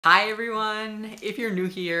Hi everyone! If you're new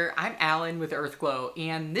here, I'm Alan with Earthglow,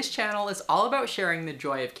 and this channel is all about sharing the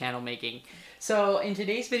joy of candle making. So in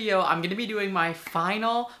today's video, I'm going to be doing my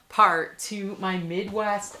final part to my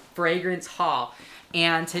Midwest fragrance haul.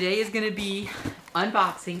 And today is going to be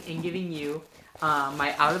unboxing and giving you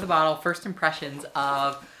my out-of-the-bottle first impressions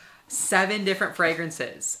of 7 different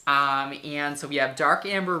fragrances. And so we have Dark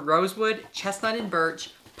Amber Rosewood, Chestnut and Birch,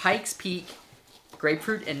 Pike's Peak,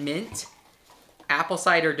 Grapefruit and Mint, Apple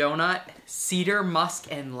Cider Donut, Cedar, Musk,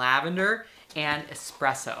 and Lavender, and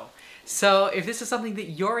Espresso. So if this is something that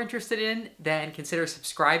you're interested in, then consider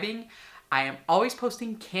subscribing. I am always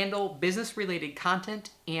posting candle business-related content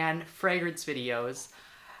and fragrance videos.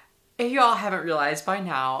 If you all haven't realized by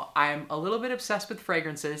now, I'm a little bit obsessed with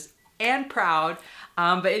fragrances and proud.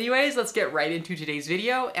 But anyways, let's get right into today's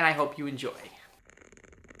video, and I hope you enjoy.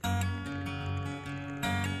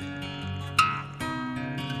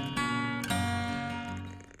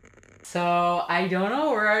 So I don't know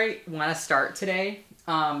where I want to start today.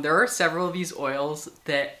 There are several of these oils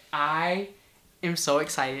that I am so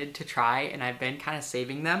excited to try, and I've been kind of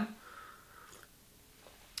saving them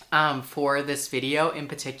for this video in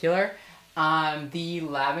particular. The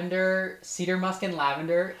lavender, cedar musk and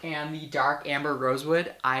lavender, and the dark amber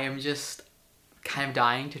rosewood, I am just kind of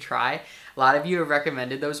dying to try. A lot of you have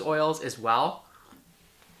recommended those oils as well.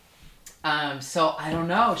 So I don't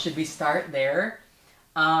know, should we start there?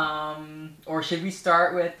 Or should we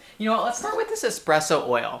start with, you know what, let's start with this espresso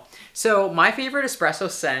oil. So my favorite espresso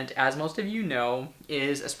scent, as most of you know,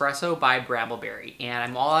 is Espresso by Brambleberry, and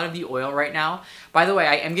I'm all out of the oil right now. By the way,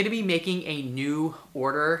 I am going to be making a new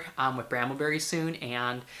order with Brambleberry soon,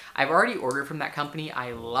 and I've already ordered from that company.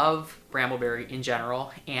 I love Brambleberry in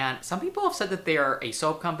general, and some people have said that they are a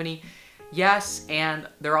soap company. Yes, and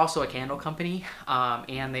they're also a candle company,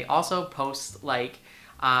 and they also post like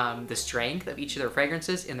the strength of each of their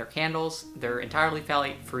fragrances in their candles. They're entirely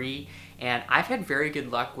phthalate free, and I've had very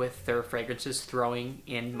good luck with their fragrances throwing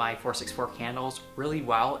in my 464 candles really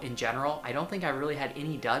well in general. I don't think I really had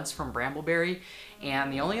any duds from Brambleberry,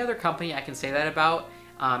 and the only other company I can say that about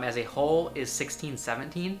as a whole is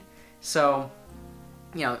 1617. So,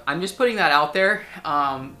 you know, I'm just putting that out there.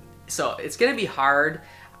 So it's gonna be hard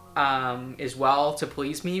as well to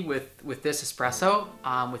please me with this espresso,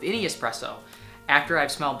 with any espresso, after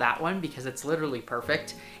I've smelled that one, because it's literally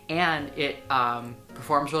perfect, and it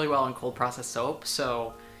performs really well in cold process soap.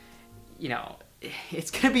 So, you know,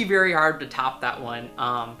 it's gonna be very hard to top that one.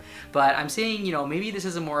 But I'm saying, you know, maybe this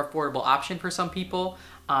is a more affordable option for some people.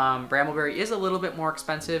 Brambleberry is a little bit more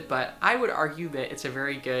expensive, but I would argue that it's a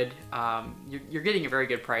very good, you're getting a very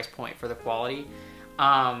good price point for the quality.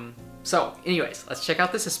 So anyways, let's check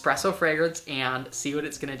out this espresso fragrance and see what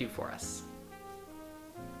it's gonna do for us.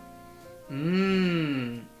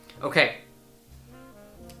 Okay.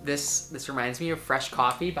 This reminds me of Fresh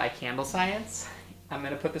Coffee by Candle Science. I'm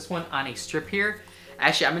gonna put this one on a strip here.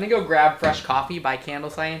 Actually, I'm gonna go grab Fresh Coffee by Candle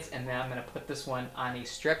Science, and then I'm gonna put this one on a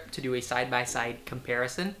strip to do a side-by-side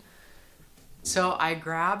comparison. So I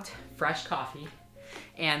grabbed Fresh Coffee,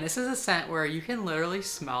 and this is a scent where you can literally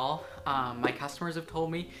smell, my customers have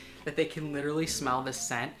told me that they can literally smell this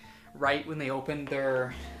scent right when they open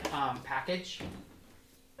their package.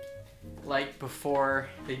 Like before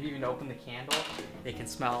they've even opened the candle, they can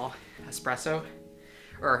smell espresso,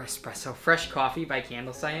 Fresh Coffee by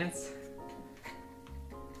Candle Science.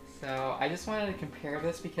 So I just wanted to compare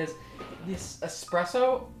this because this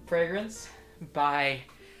espresso fragrance by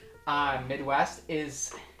Midwest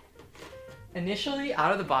is initially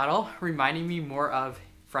out of the bottle reminding me more of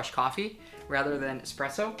Fresh Coffee rather than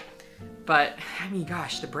espresso. But I mean,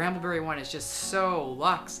 gosh, the Brambleberry one is just so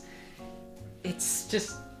luxe. It's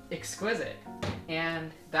just exquisite,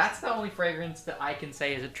 and that's the only fragrance that I can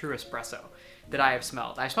say is a true espresso that I have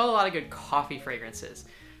smelled. I've smelled a lot of good coffee fragrances,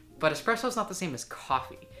 but espresso is not the same as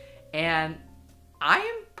coffee, and I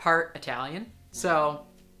am part Italian, so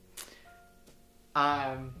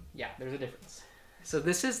yeah, there's a difference. So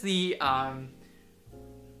this is the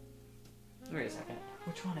wait a second,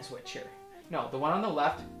 which one is which here? No, the one on the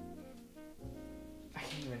left, I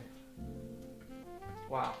can't even.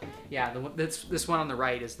 Wow. Yeah, this one on the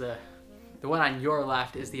right is the one on your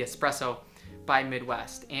left is the Espresso by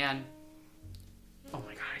Midwest. And oh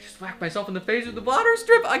my god, I just whacked myself in the face with the blotter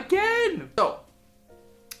strip again! So,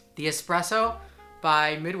 the Espresso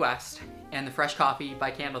by Midwest and the Fresh Coffee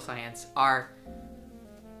by Candle Science are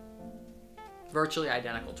virtually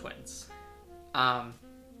identical twins.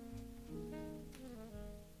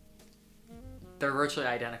 They're virtually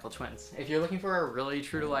identical twins. If you're looking for a really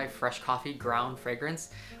true-to-life fresh coffee ground fragrance,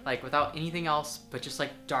 like without anything else but just like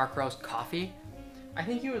dark roast coffee, I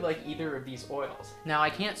think you would like either of these oils. Now, I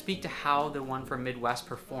can't speak to how the one from Midwest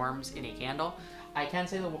performs in a candle. I can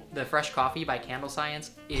say the Fresh Coffee by Candle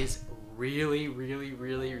Science is really, really,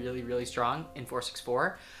 really, really, really strong in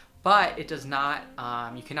 464, but it does not,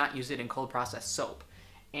 you cannot use it in cold processed soap.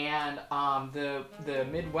 And the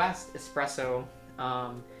Midwest espresso,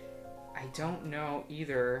 I don't know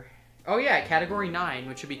either. Oh yeah, category 9,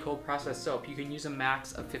 which would be cold processed soap, you can use a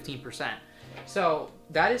max of 15%. So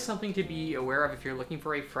that is something to be aware of if you're looking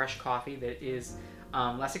for a fresh coffee that is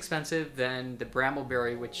less expensive than the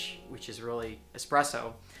Brambleberry, which is really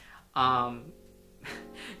espresso.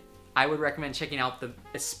 I would recommend checking out the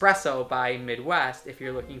Espresso by Midwest if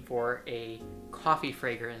you're looking for a coffee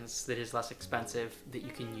fragrance that is less expensive that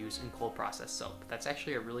you can use in cold processed soap. That's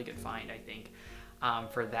actually a really good find, I think,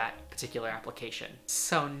 for that particular application.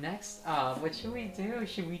 So next up, what should we do?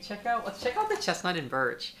 Let's check out the chestnut and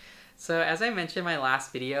birch. So as I mentioned in my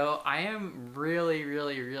last video, I am really,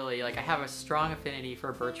 like, I have a strong affinity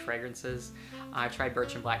for birch fragrances. I've tried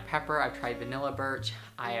birch and black pepper, I've tried vanilla birch,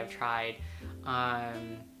 I have tried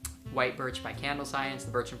white birch by Candle Science,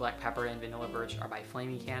 the birch and black pepper and vanilla birch are by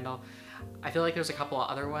Flaming Candle. I feel like there's a couple of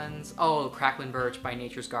other ones. Oh, Cracklin' Birch by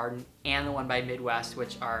Nature's Garden and the one by Midwest,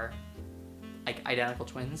 which are like identical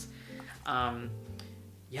twins.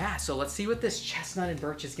 Yeah, so let's see what this chestnut and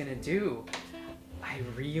birch is gonna do. I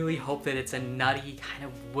really hope that it's a nutty, kind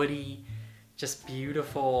of woody, just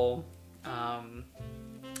beautiful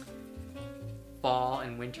fall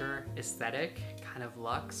and winter aesthetic, kind of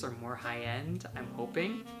luxe or more high-end, I'm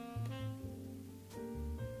hoping.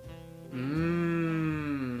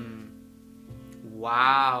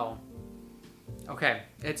 Wow. Okay,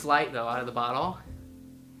 it's light though out of the bottle.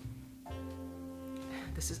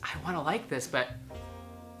 I want to like this, but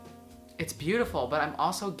it's beautiful, but I'm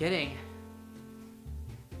also getting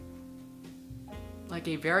like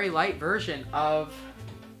a very light version of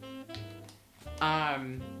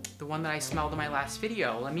the one that I smelled in my last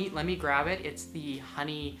video. Let me grab it. It's the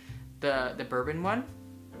honey, the bourbon one,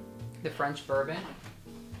 the French bourbon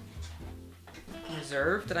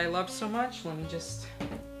reserve that I love so much. Let me just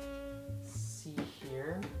see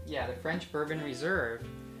here. Yeah, the French bourbon reserve.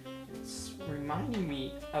 It's reminding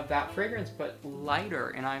me of that fragrance, but lighter,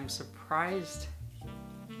 and I'm surprised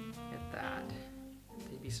at that.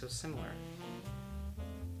 They'd be so similar.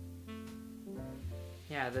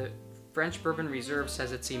 Yeah, the French Bourbon Reserve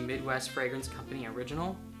says it's a Midwest Fragrance Company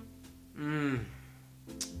original.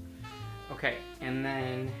 Okay, and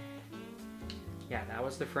then, yeah, that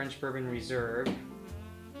was the French Bourbon Reserve.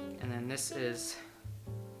 And then this is,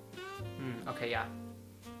 okay, yeah.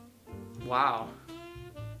 Wow.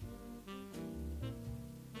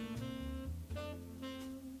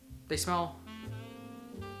 They smell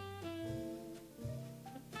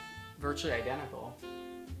virtually identical.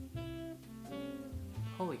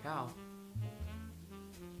 Holy cow.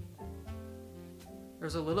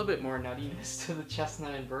 There's a little bit more nuttiness to the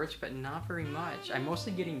chestnut and birch, but not very much. I'm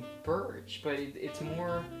mostly getting birch, but it's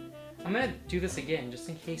more... I'm gonna do this again, just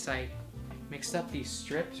in case I mixed up these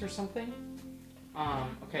strips or something.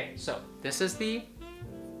 Okay, so this is the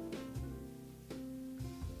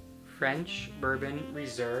French Bourbon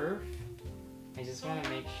Reserve. I just want to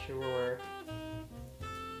make sure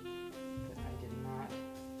that I did not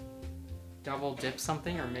double dip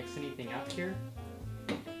something or mix anything up here.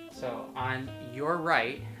 So on your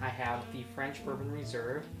right, I have the French Bourbon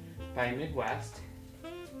Reserve by Midwest,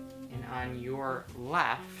 and on your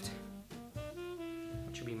left,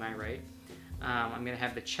 which would be my right, I'm gonna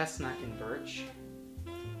have the chestnut and birch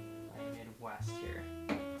by Midwest here.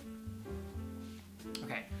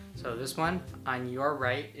 Okay, so this one on your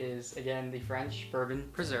right is again the French Bourbon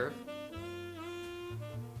Preserve.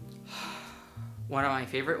 One of my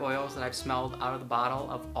favorite oils that I've smelled out of the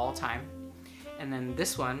bottle of all time. And then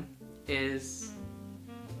this one is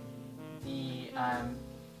the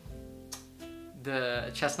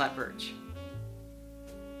chestnut birch.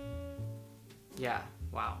 Yeah,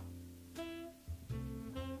 wow.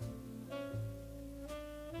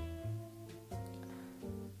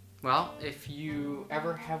 Well, if you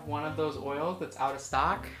ever have one of those oils that's out of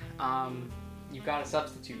stock, you've got a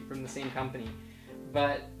substitute from the same company.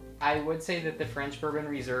 But I would say that the French Bourbon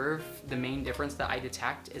Reserve, the main difference that I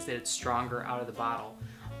detect is that it's stronger out of the bottle.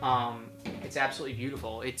 It's absolutely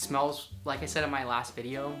beautiful. It smells, like I said in my last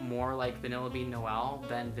video, more like Vanilla Bean Noel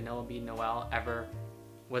than Vanilla Bean Noel ever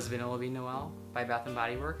was Vanilla Bean Noel by Bath &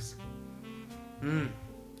 Body Works.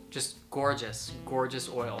 Just gorgeous, gorgeous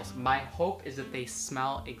oils. My hope is that they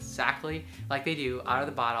smell exactly like they do out of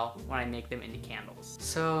the bottle when I make them into candles.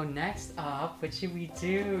 So next up, what should we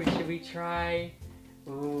do? Should we try...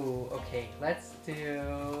 Ooh, okay, let's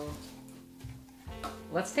do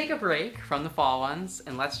let's take a break from the fall ones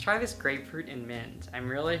and let's try this grapefruit and mint. I'm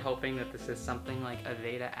really hoping that this is something like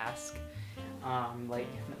Aveda-esque. Like, I'm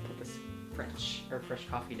gonna put this fresh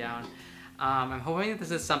coffee down. I'm hoping that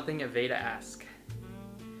this is something Aveda-esque.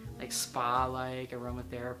 Like spa-like,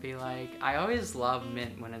 aromatherapy-like. I always love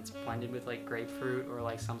mint when it's blended with like grapefruit or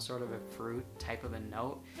like some sort of a fruit type of a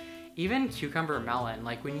note. Even cucumber melon,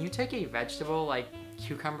 like when you take a vegetable like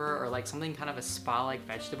cucumber or like something kind of a spa-like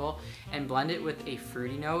vegetable and blend it with a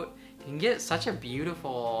fruity note, you can get such a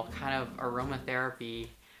beautiful kind of aromatherapy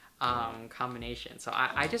combination. So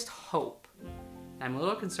I just hope, I'm a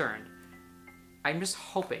little concerned, I'm just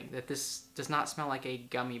hoping that this does not smell like a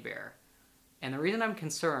gummy bear. And the reason I'm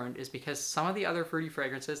concerned is because some of the other fruity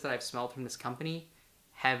fragrances that I've smelled from this company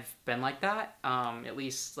have been like that, at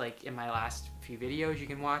least like in my last few videos you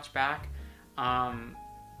can watch back.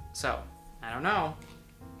 So, I don't know.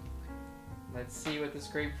 Let's see what this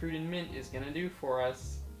grapefruit and mint is gonna do for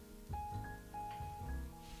us.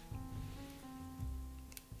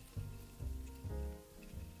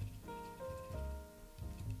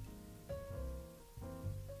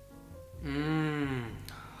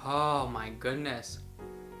 Oh my goodness.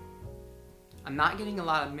 I'm not getting a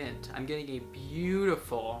lot of mint. I'm getting a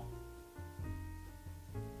beautiful,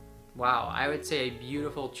 wow, I would say a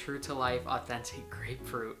beautiful, true to life, authentic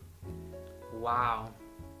grapefruit. Wow.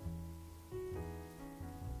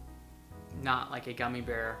 Not like a gummy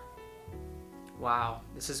bear. Wow,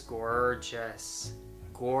 this is gorgeous.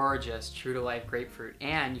 Gorgeous, true to life grapefruit.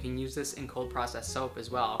 And you can use this in cold processed soap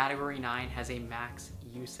as well. Category 9 has a max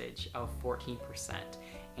usage of 14%.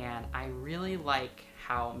 And I really like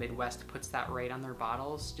how Midwest puts that right on their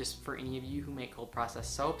bottles. Just for any of you who make cold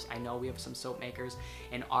processed soaps, I know we have some soap makers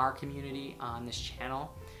in our community on this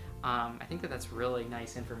channel. I think that that's really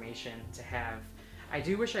nice information to have. I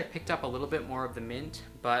do wish I picked up a little bit more of the mint,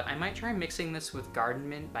 but I might try mixing this with Garden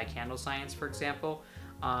Mint by Candle Science, for example.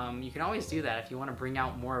 You can always do that if you want to bring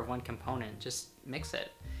out more of one component. Just mix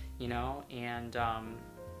it, you know? And,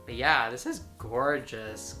 but yeah, this is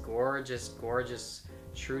gorgeous, gorgeous, gorgeous,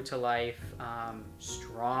 true to life,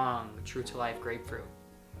 strong, true to life grapefruit.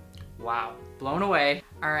 Wow, blown away.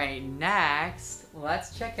 All right, next,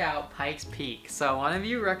 let's check out Pike's Peak. So one of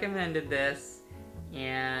you recommended this,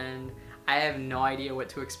 and I have no idea what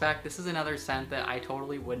to expect. This is another scent that I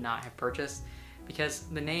totally would not have purchased because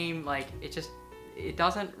the name, like, it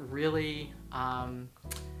doesn't really,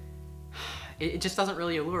 it just doesn't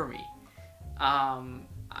really allure me.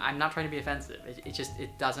 I'm not trying to be offensive.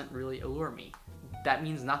 It doesn't really allure me. That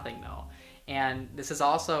means nothing though. And this is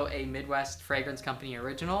also a Midwest Fragrance Company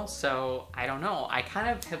original, so I don't know. I kind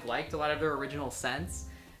of have liked a lot of their original scents,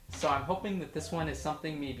 so I'm hoping that this one is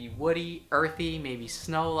something maybe woody, earthy, maybe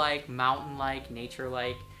snow-like, mountain-like,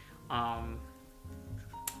 nature-like. I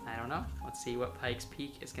don't know. Let's see what Pike's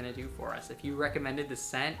Peak is gonna do for us. If you recommended this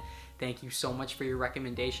scent, thank you so much for your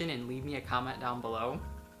recommendation, and leave me a comment down below.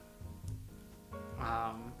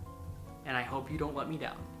 And I hope you don't let me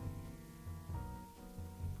down.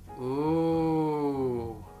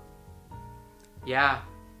 Ooh. Yeah.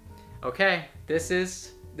 Okay. This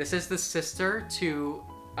is the sister to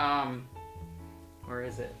where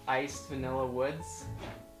is it? Iced Vanilla Woods.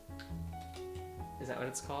 Is that what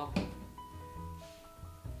it's called?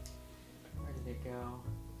 Where did it go?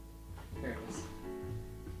 There it is.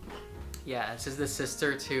 Yeah, this is the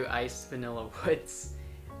sister to Iced Vanilla Woods.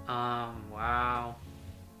 Wow.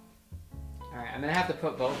 Alright, I'm gonna have to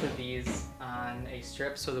put both of these on a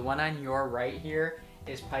strip. So the one on your right here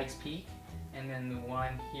is Pike's Peak, and then the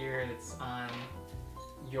one here that's on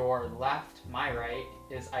your left, my right,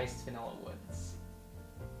 is Iced Vanilla Woods.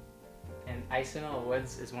 And Iced Vanilla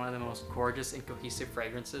Woods is one of the most gorgeous and cohesive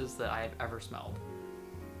fragrances that I have ever smelled.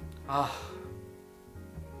 Oh.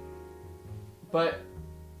 But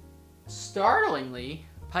startlingly,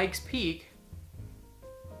 Pike's Peak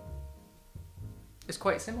is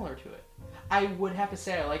quite similar to it. I would have to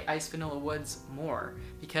say I like Iced Vanilla Woods more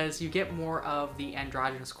because you get more of the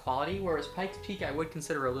androgynous quality, whereas Pike's Peak I would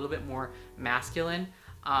consider a little bit more masculine.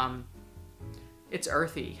 It's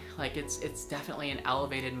earthy, like it's definitely an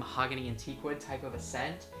elevated mahogany and teakwood type of a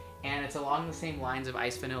scent, and it's along the same lines of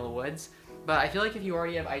Iced Vanilla Woods. But I feel like if you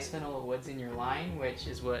already have Iced Vanilla Woods in your line, which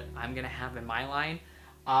is what I'm gonna have in my line,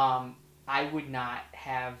 I would not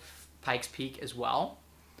have Pike's Peak as well.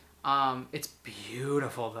 It's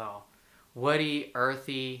beautiful though. Woody,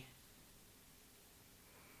 earthy.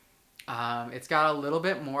 It's got a little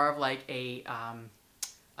bit more of like a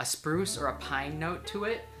spruce or a pine note to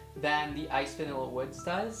it than the Iced Vanilla Woods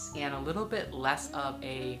does, and a little bit less of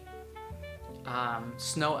a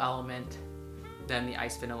snow element than the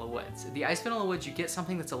Iced Vanilla Woods. The Iced Vanilla Woods, you get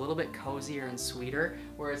something that's a little bit cozier and sweeter,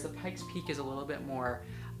 whereas the Pikes Peak is a little bit more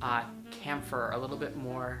camphor, a little bit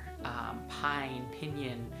more pine,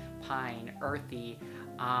 pinyon, pine, earthy,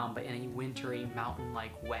 but in a wintry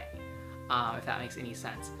mountain-like way, if that makes any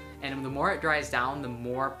sense. And the more it dries down, the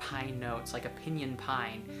more pine notes, like a pinyon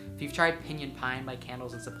pine. If you've tried pinyon pine by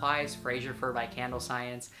Candles and Supplies, Fraser Fir by Candle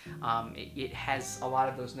Science, it has a lot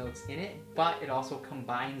of those notes in it, but it also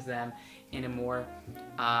combines them in a more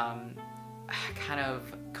kind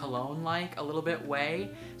of cologne-like a little bit way,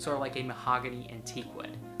 sort of like a mahogany antique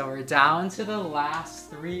wood. So we're down to the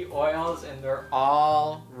last 3 oils, and they're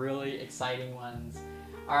all really exciting ones.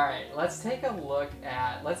 All right, let's take a look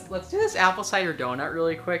at, let's do this apple cider donut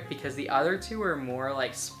really quick, because the other 2 are more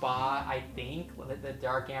like spa, I think. The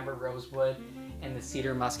dark amber rosewood and the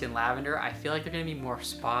cedar musk and lavender. I feel like they're gonna be more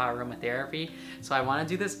spa aromatherapy. So I wanna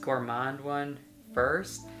do this gourmand one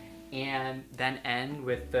first, and then end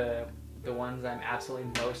with the ones I'm absolutely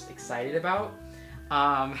most excited about.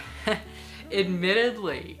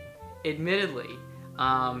 Admittedly,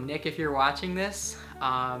 Nick, if you're watching this,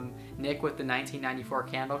 Nick with the 1994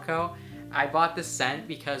 Candle Co., I bought this scent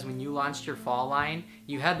because when you launched your fall line,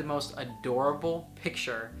 you had the most adorable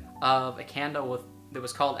picture of a candle that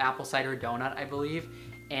was called Apple Cider Donut, I believe,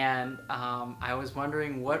 and I was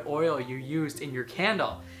wondering what oil you used in your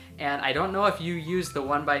candle. And I don't know if you used the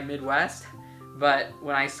one by Midwest, but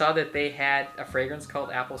when I saw that they had a fragrance called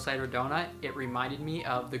Apple Cider Donut, it reminded me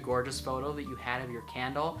of the gorgeous photo that you had of your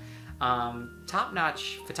candle.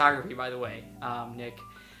 Top-notch photography, by the way, Nick.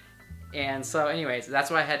 And so anyways, that's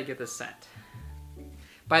why I had to get this scent.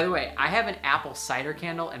 By the way, I have an apple cider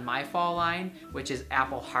candle in my fall line, which is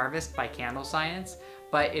Apple Harvest by Candle Science,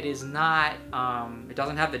 but it is not, it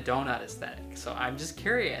doesn't have the donut aesthetic. So I'm just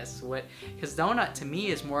curious because donut to me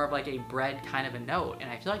is more of like a bread kind of a note, and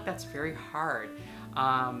I feel like that's very hard.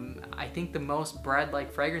 I think the most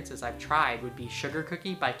bread-like fragrances I've tried would be Sugar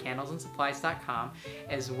Cookie by CandlesandSupplies.com,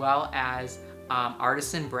 as well as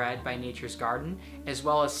Artisan Bread by Nature's Garden, as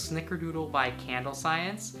well as Snickerdoodle by Candle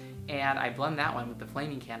Science, and I blend that one with the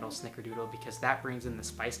Flaming Candle Snickerdoodle because that brings in the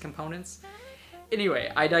spice components.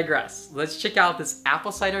 Anyway, I digress. Let's check out this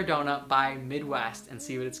Apple Cider Donut by Midwest and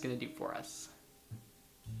see what it's gonna do for us.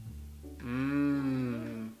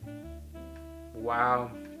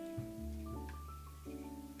 Wow.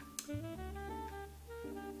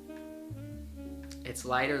 It's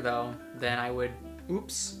lighter though than I would,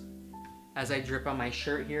 oops, as I drip on my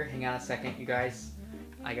shirt here. Hang on a second, you guys.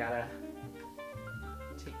 I gotta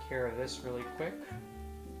take care of this really quick.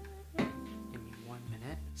 Give me 1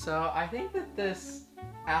 minute. So I think that this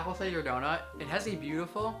Apple Cider Donut, it has a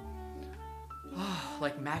beautiful,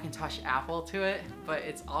 like Macintosh apple to it, but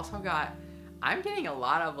it's also got, I'm getting a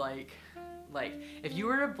lot of like if you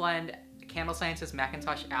were to blend Candle Science's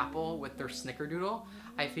Macintosh apple with their Snickerdoodle,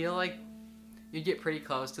 I feel like you'd get pretty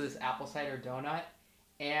close to this Apple Cider Donut.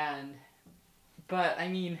 But I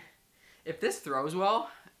mean, if this throws well,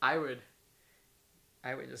 I would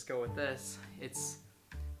just go with this. It's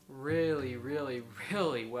really, really,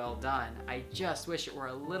 really well done. I just wish it were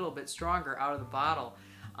a little bit stronger out of the bottle.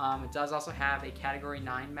 It does also have a Category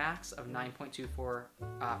 9 max of 9.24%,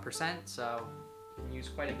 so you can use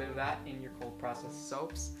quite a bit of that in your cold processed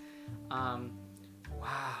soaps. Wow,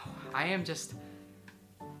 I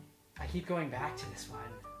keep going back to this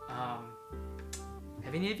one.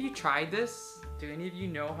 Have any of you tried this? Do any of you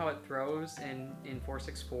know how it throws in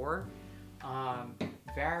 464?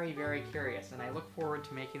 Very, very curious, and I look forward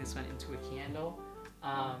to making this one into a candle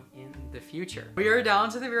in the future. We are down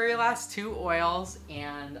to the very last 2 oils,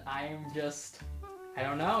 and I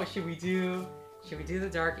don't know, should we do the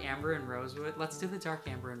dark amber and rosewood? Let's do the dark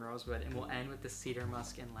amber and rosewood, and we'll end with the cedar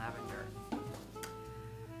musk and lavender.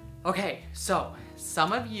 Okay, so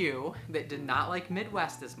some of you that did not like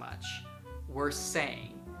Midwest as much were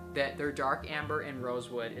saying that their dark amber and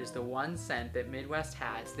rosewood is the one scent that Midwest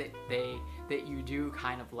has that you do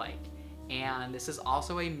kind of like. And this is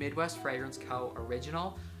also a Midwest Fragrance Co.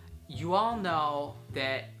 original. You all know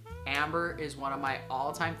that amber is one of my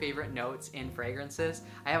all-time favorite notes in fragrances.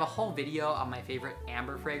 I have a whole video on my favorite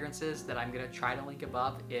amber fragrances that I'm gonna try to link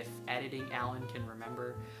above if editing Allen can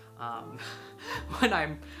remember when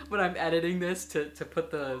I'm editing this to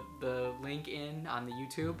put the link in on the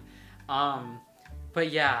YouTube. But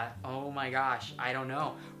yeah, oh my gosh, I don't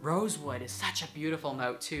know. Rosewood is such a beautiful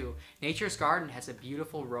note too. Nature's Garden has a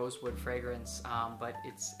beautiful rosewood fragrance, but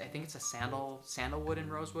I think it's a sandalwood and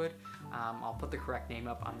rosewood. I'll put the correct name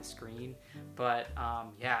up on the screen. But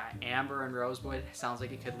yeah, amber and rosewood sounds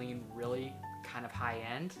like it could lean really kind of high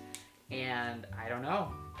end. And I don't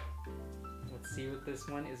know. We'll let's see what this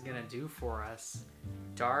one is gonna do for us.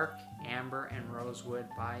 Dark Amber and Rosewood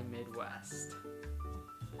by Midwest.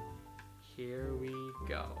 Here we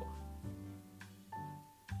go.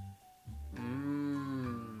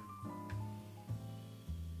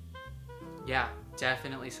 Yeah,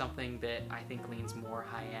 definitely something that I think leans more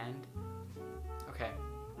high-end. Okay.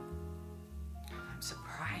 I'm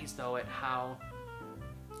surprised though at how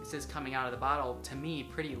this is coming out of the bottle. To me,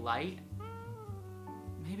 pretty light.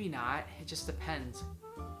 Maybe not, it just depends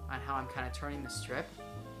on how I'm kind of turning the strip.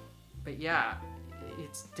 But yeah,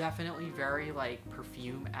 it's definitely very like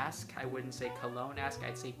perfume-esque. I wouldn't say cologne-esque,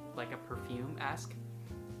 I'd say like a perfume-esque.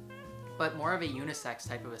 But more of a unisex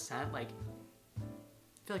type of a scent. Like,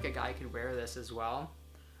 I feel like a guy could wear this as well.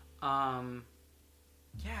 Yeah,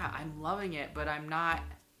 I'm loving it, but I'm not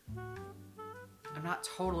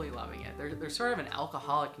totally loving it. There's sort of an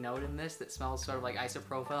alcoholic note in this that smells sort of like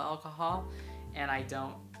isopropyl alcohol, and I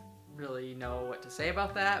don't really know what to say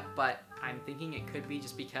about that, but I'm thinking it could be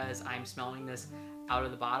just because I'm smelling this out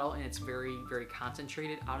of the bottle and it's very, very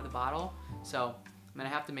concentrated out of the bottle. So I'm gonna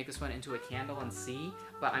have to make this one into a candle and see,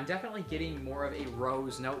 but I'm definitely getting more of a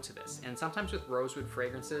rose note to this. And sometimes with rosewood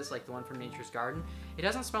fragrances, like the one from Nature's Garden, it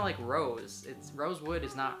doesn't smell like rose. Rosewood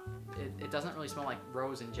is not, it doesn't really smell like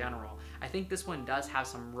rose in general. I think this one does have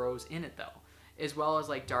some rose in it though, as well as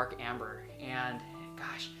like dark amber. And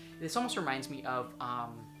gosh, this almost reminds me of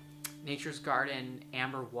Nature's Garden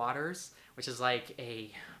Amber Waters, which is like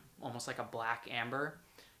almost like a black amber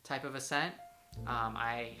type of a scent.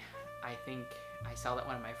 I think I sell that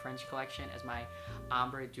one in my French collection as my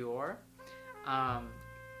Ambre d'Or. I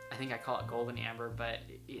think I call it golden amber, but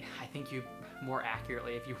I think you more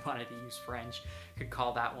accurately, if you wanted to use French, could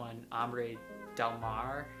call that one Ambre del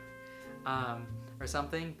Mar or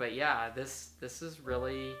something. But yeah, this is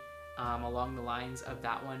really along the lines of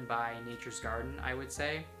that one by Nature's Garden, I would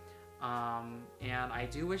say. And I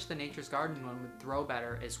do wish the Nature's Garden one would throw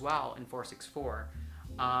better as well in 464.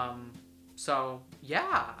 So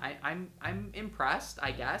yeah, I'm impressed,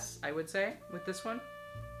 I guess I would say, with this one.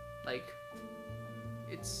 Like,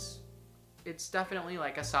 it's definitely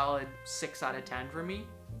like a solid 6 out of 10 for me,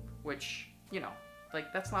 which, you know,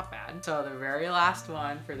 like that's not bad. So the very last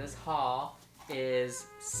one for this haul is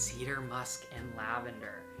Cedar Musk and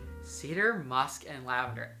Lavender. Cedar Musk and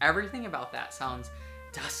Lavender. Everything about that sounds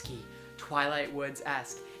dusky, Twilight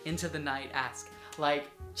Woods-esque, Into the Night-esque, like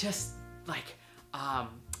just like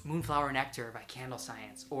Moonflower Nectar by Candle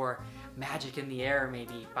Science, or Magic in the Air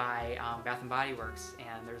maybe by Bath & Body Works,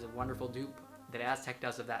 and there's a wonderful dupe that Aztec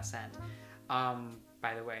does of that scent,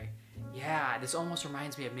 by the way. Yeah, this almost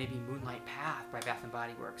reminds me of maybe Moonlight Path by Bath &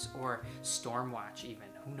 Body Works, or Stormwatch even,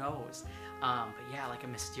 who knows. But yeah, like a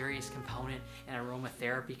mysterious component, an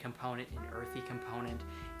aromatherapy component, an earthy component,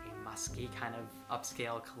 musky kind of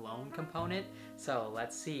upscale cologne component. So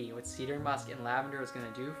let's see what Cedar Musk and Lavender is going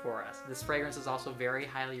to do for us. This fragrance is also very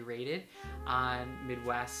highly rated on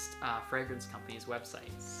Midwest Fragrance Company's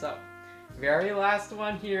website. So very last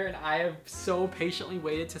one here, and I have so patiently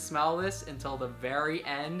waited to smell this until the very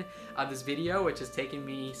end of this video, which has taken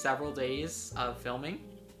me several days of filming.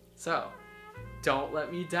 So don't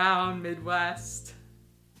let me down, Midwest.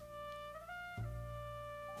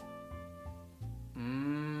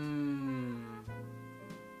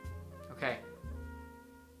 Okay,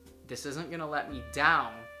 this isn't gonna let me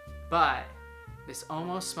down, but this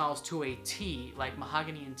almost smells to a T like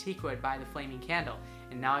Mahogany and Teakwood by the Flaming Candle,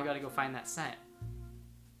 and now I gotta go find that scent.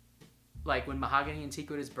 Like when Mahogany and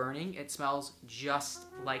Teakwood is burning, it smells just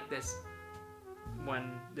like this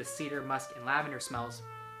when the Cedar Musk and Lavender smells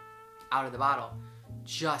out of the bottle.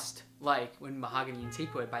 Just like when Mahogany and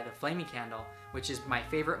Teakwood by the Flaming Candle, which is my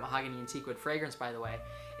favorite Mahogany and Teakwood fragrance, by the way,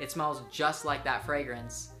 it smells just like that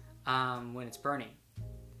fragrance when it's burning.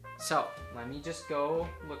 So let me just go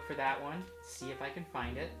look for that one, see if I can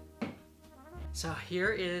find it. So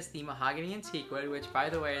here is the Mahogany and Teakwood, which by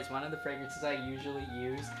the way is one of the fragrances I usually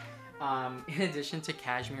use in addition to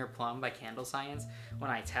Cashmere Plum by Candle Science when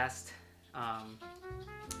I test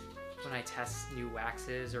new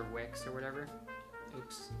waxes or wicks or whatever.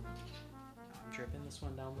 Oops, I'm dripping this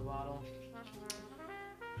one down the bottle.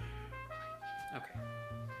 Okay,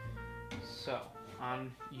 so on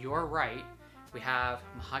your right, we have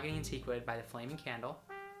Mahogany and Teakwood by the Flaming Candle.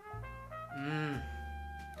 Yeah.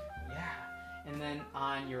 And then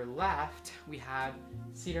on your left, we have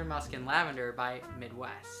Cedar Musk and Lavender by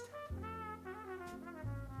Midwest.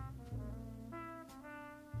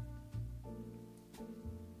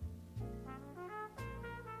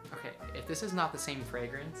 Okay, if this is not the same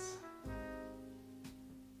fragrance,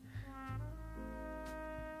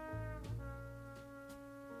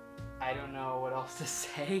 I don't know what else to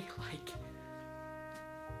say. Like,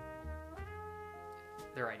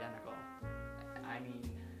 they're identical. I mean,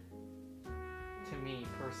 to me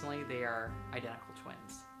personally, they are identical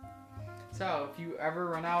twins. So if you ever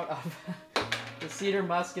run out of the cedar,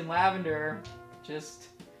 musk, and lavender, just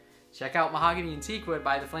check out Mahogany and Teakwood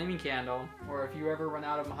by the Flaming Candle. Or if you ever run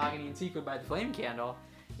out of Mahogany and Teakwood by the Flaming Candle,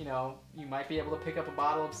 you know, you might be able to pick up a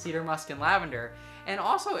bottle of cedar, musk, and lavender. And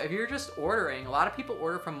also, if you're just ordering, a lot of people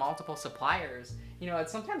order from multiple suppliers. You know,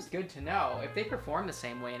 it's sometimes good to know if they perform the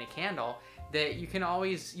same way in a candle, that you can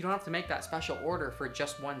always, you don't have to make that special order for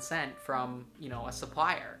just 1 scent from, you know, a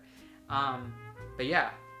supplier. But yeah,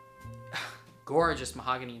 gorgeous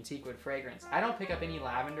Mahogany and Teakwood fragrance. I don't pick up any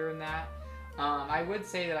lavender in that. I would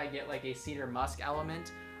say that I get like a cedar musk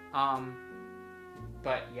element.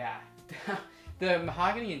 But yeah, the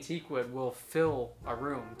Mahogany and Teakwood will fill a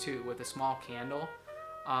room too with a small candle.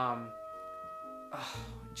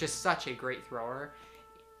 Just such a great thrower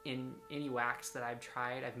in any wax that I've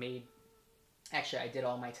tried. I've made, actually I did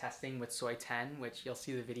all my testing with Soy 10, which you'll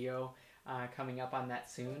see the video coming up on that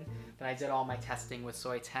soon. But I did all my testing with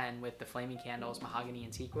Soy 10 with the Flaming Candles, Mahogany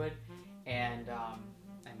and Teakwood. And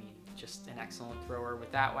I mean, just an excellent thrower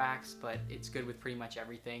with that wax, but it's good with pretty much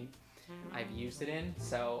everything I've used it in.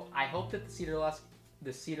 So I hope that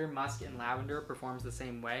the cedar, musk, and lavender performs the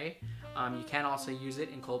same way. You can also use it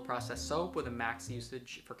in cold processed soap with a max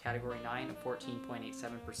usage for category 9 of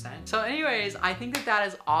 14.87%. So anyways, I think that that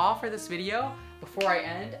is all for this video. Before I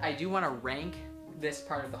end, I do want to rank this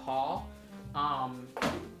part of the haul.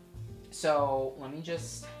 So let me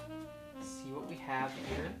just see what we have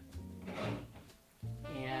here.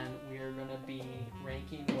 And we're gonna be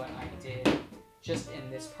ranking what I did just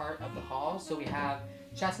in this part of the haul. So we have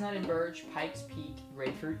chestnut and birch, Pike's Peak,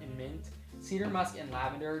 grapefruit and mint, cedar, musk, and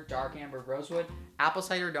lavender, dark amber, rosewood, apple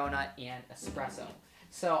cider donut, and espresso.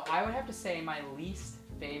 So I would have to say my least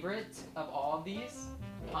favorite of all of these,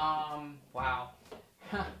 wow.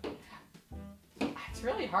 It's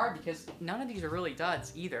really hard because none of these are really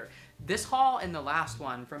duds either. This haul and the last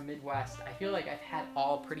one from Midwest, I feel like I've had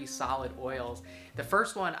all pretty solid oils. The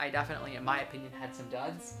first one I definitely, in my opinion, had some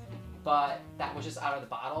duds, but that was just out of the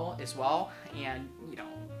bottle as well. And, you know,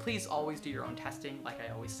 please always do your own testing. Like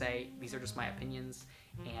I always say, these are just my opinions,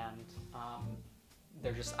 and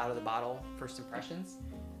they're just out of the bottle first impressions.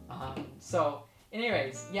 So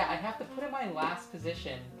anyways, yeah, I have to put in my last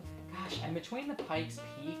position. Gosh, I'm between the Pike's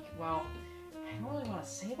Peak. Well, I don't really want to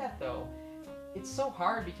say that though. It's so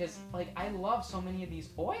hard because like I love so many of these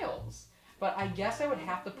oils, but I guess I would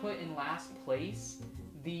have to put in last place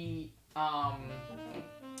the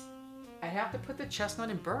I have to put the chestnut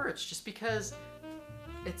and birch just because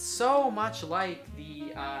it's so much like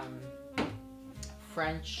the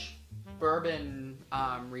French bourbon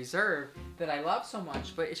reserve that I love so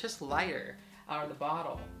much, but it's just lighter out of the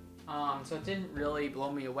bottle. So it didn't really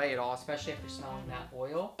blow me away at all, especially after smelling that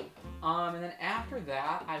oil. And then after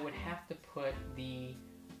that, I would have to put the,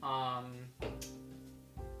 I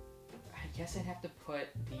guess I'd have to put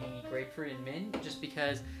the grapefruit and mint, just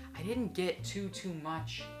because I didn't get too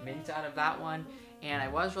much mint out of that one. And I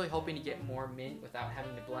was really hoping to get more mint without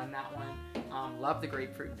having to blend that one. Love the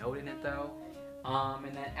grapefruit note in it though.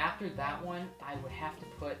 And then after that one, I would have to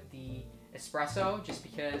put the espresso, just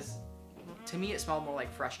because to me it smelled more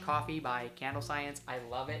like Fresh Coffee by Candle Science. I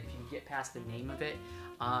love it if you can get past the name of it,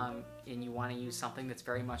 and you want to use something that's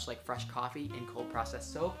very much like fresh coffee in cold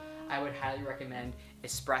processed soap. I would highly recommend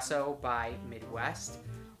Espresso by Midwest.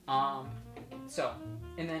 And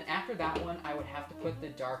then after that one, I would have to put the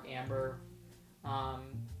dark amber.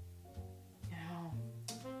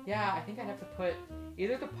 Yeah, I think I'd have to put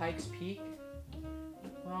either the Pike's Peak.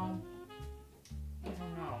 Well, I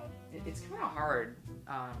don't know. It's kind of hard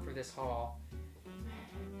for this haul. I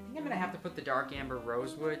think I'm gonna have to put the dark amber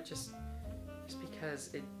rosewood just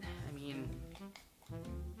because it. I mean,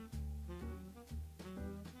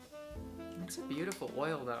 it's a beautiful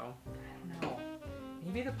oil though. I don't know.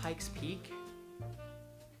 Maybe the Pike's Peak.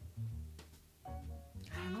 I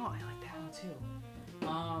don't know. I like that one too.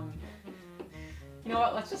 You know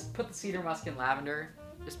what? Let's just put the cedar, musk, and lavender.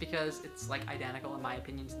 Just because it's like identical in my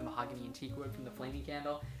opinion to the Mahogany and Teakwood from the Flaming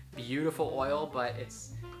Candle. Beautiful oil, but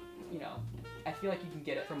it's, you know, I feel like you can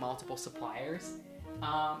get it from multiple suppliers.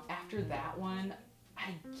 After that one,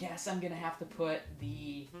 I guess I'm gonna have to put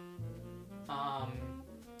the,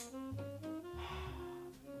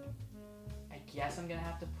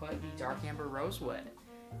 dark amber rosewood.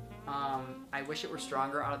 I wish it were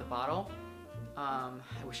stronger out of the bottle. I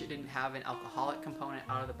wish it didn't have an alcoholic component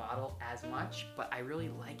out of the bottle as much, but I really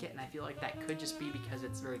like it, and I feel like that could just be because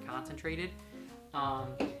it's very concentrated.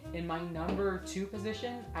 In my number 2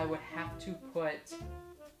 position, I would have to put,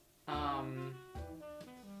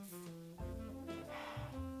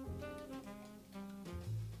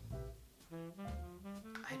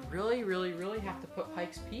 really, really, really have to put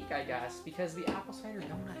Pike's Peak, I guess, because the apple cider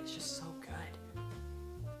donut is just so good.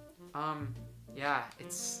 Yeah,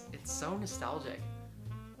 it's so nostalgic.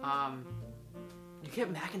 You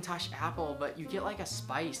get Macintosh apple, but you get like a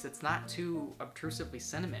spice that's not too obtrusively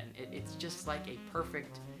cinnamon. It's just like a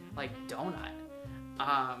perfect like donut.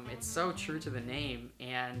 It's so true to the name,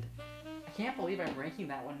 and I can't believe I'm ranking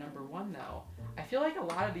that one #1 though. I feel like a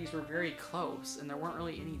lot of these were very close and there weren't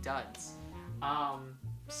really any duds.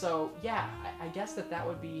 So yeah, I guess that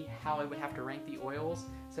would be how I would have to rank the oils.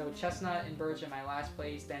 So chestnut and birch in my last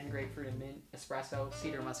place, then grapefruit and mint, espresso,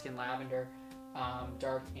 cedar musk and lavender,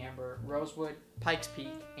 dark amber, rosewood, Pike's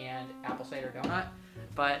Peak, and apple cider donut.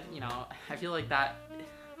 But you know, I feel like that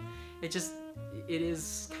it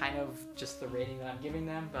is kind of just the rating that I'm giving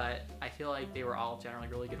them, but I feel like they were all generally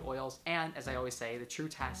really good oils. And as I always say, the true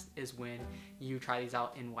test is when you try these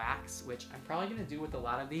out in wax, which I'm probably gonna do with a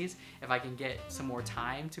lot of these if I can get some more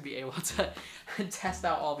time to be able to test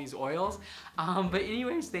out all these oils. But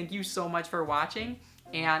anyways, thank you so much for watching.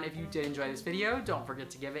 And if you did enjoy this video, don't forget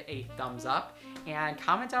to give it a thumbs up and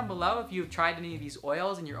comment down below if you've tried any of these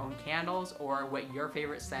oils in your own candles, or what your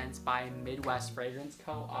favorite scents by Midwest Fragrance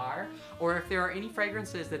Co. are, or if there are any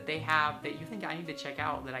fragrances that they have that you think I need to check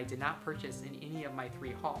out that I did not purchase in any of my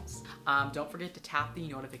 3 hauls. Don't forget to tap the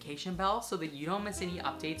notification bell so that you don't miss any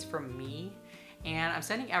updates from me. And I'm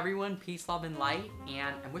sending everyone peace, love, and light,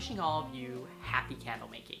 and I'm wishing all of you happy candle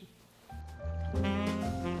making.